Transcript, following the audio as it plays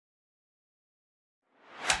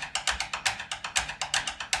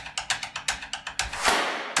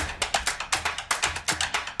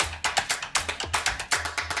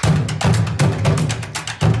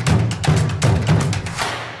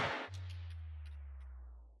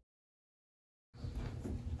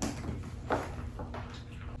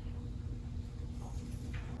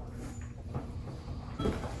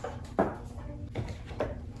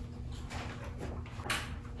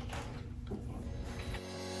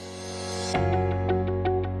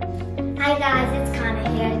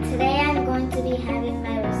Today I'm going to be having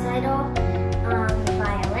my recital on the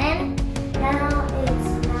violin. Now it's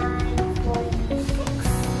 9:46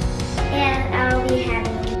 and I'll be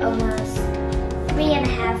having almost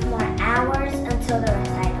 3.5 more hours until the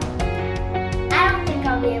recital. I don't think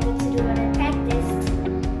I'll be able to do what I practiced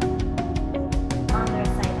on the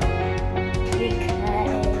recital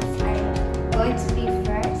because I'm going to be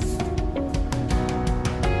first.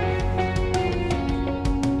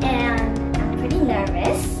 And I'm pretty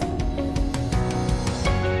nervous.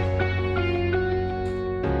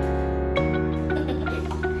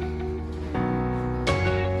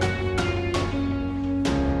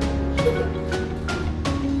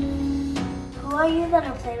 Who are you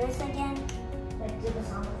gonna play with again? Like do the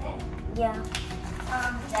song with it? Yeah.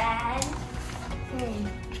 Dad.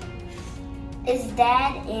 Is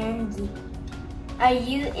Dad and are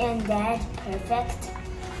you and Dad perfect?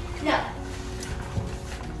 No.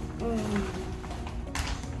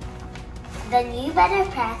 Then you better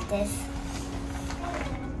practice.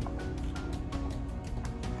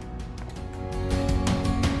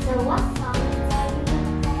 So what songs are you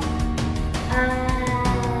gonna play?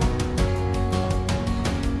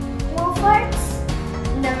 Wohlfahrt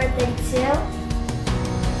number 32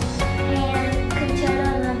 and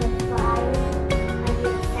Concerto number 5. Are you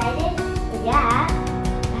excited? Yeah.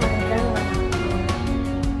 I haven't done one before.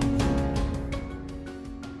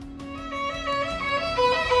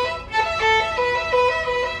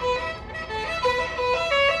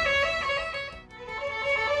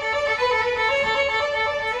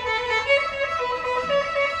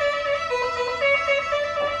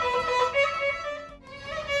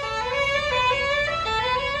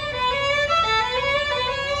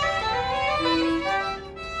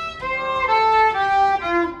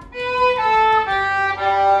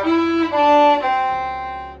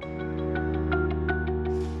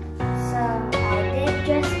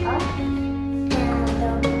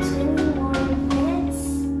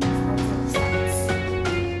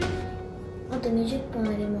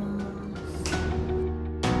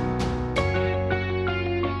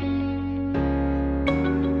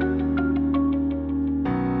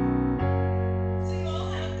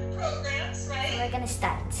 We're gonna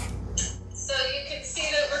start. So you can see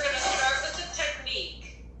that we're going to start with the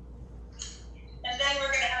technique, and then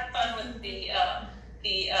we're going to have fun with the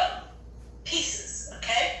pieces.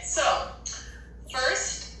 Okay. So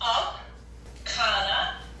first up,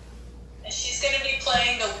 Kana, and she's going to be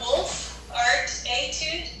playing the Wohlfahrt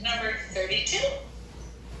Etude number 32.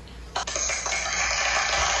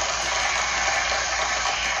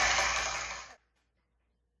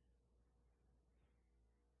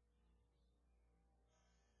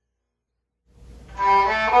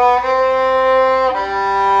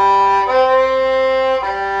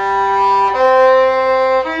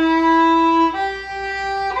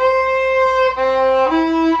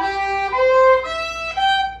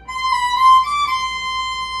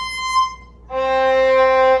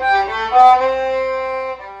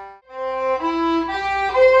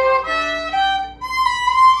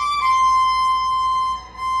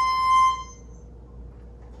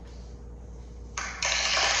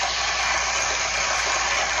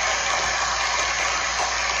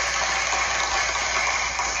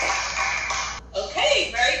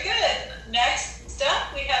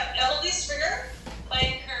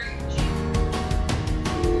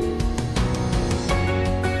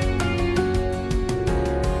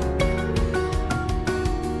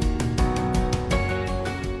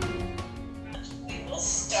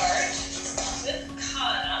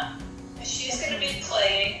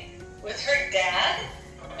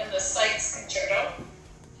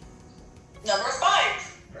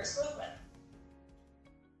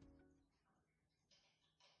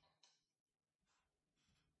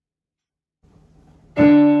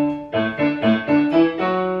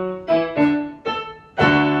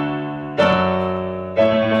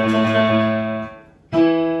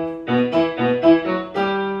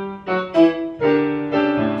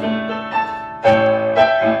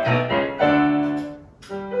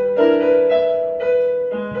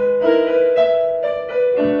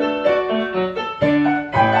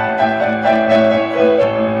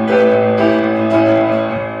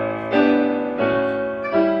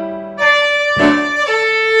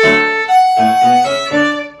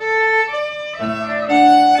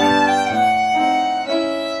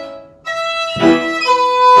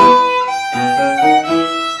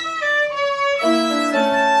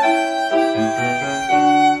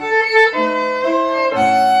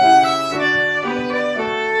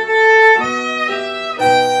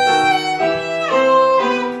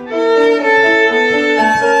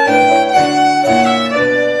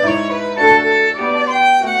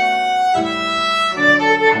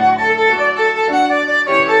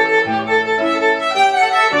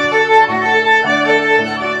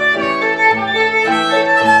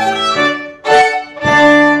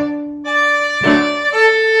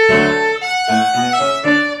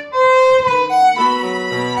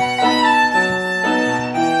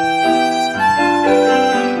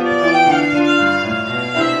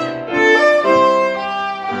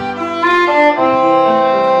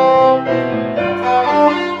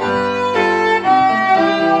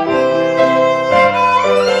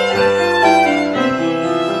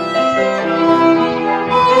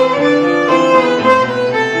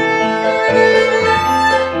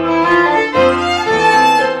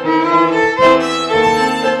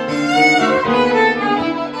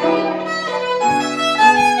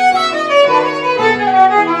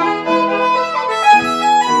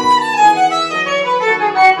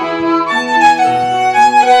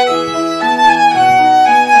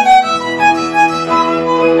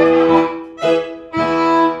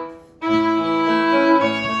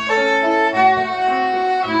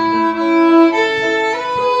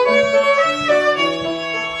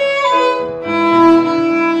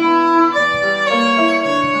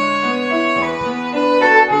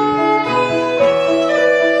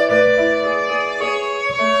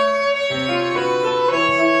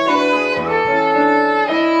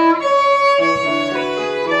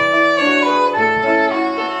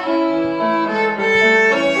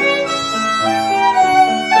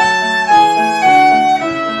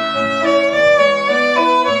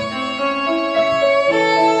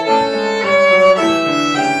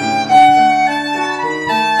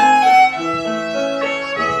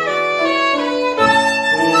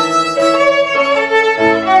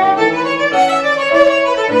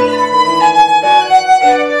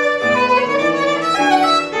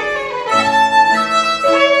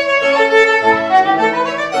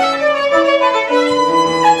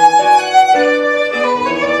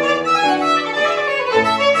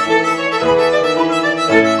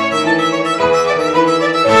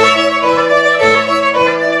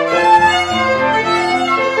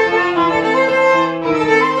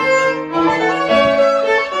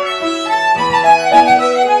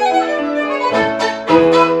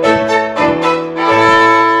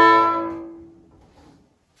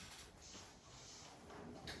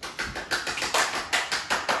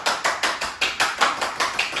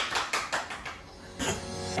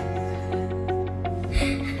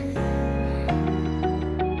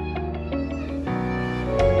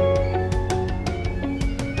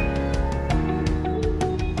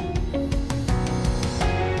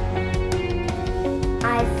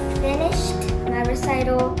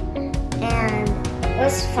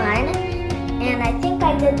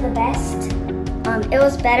 best. It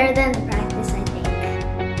was better than the practice, I think.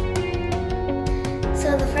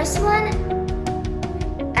 So the first one,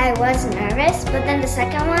 I was nervous, but then the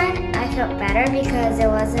second one, I felt better because it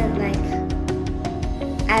wasn't like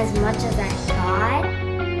as much as I thought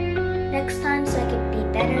next time, so I could be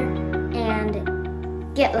better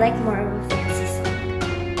and get like more of a fancy song.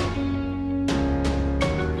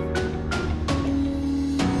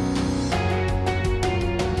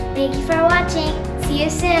 Thank you for watching. See you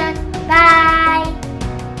soon. Bye!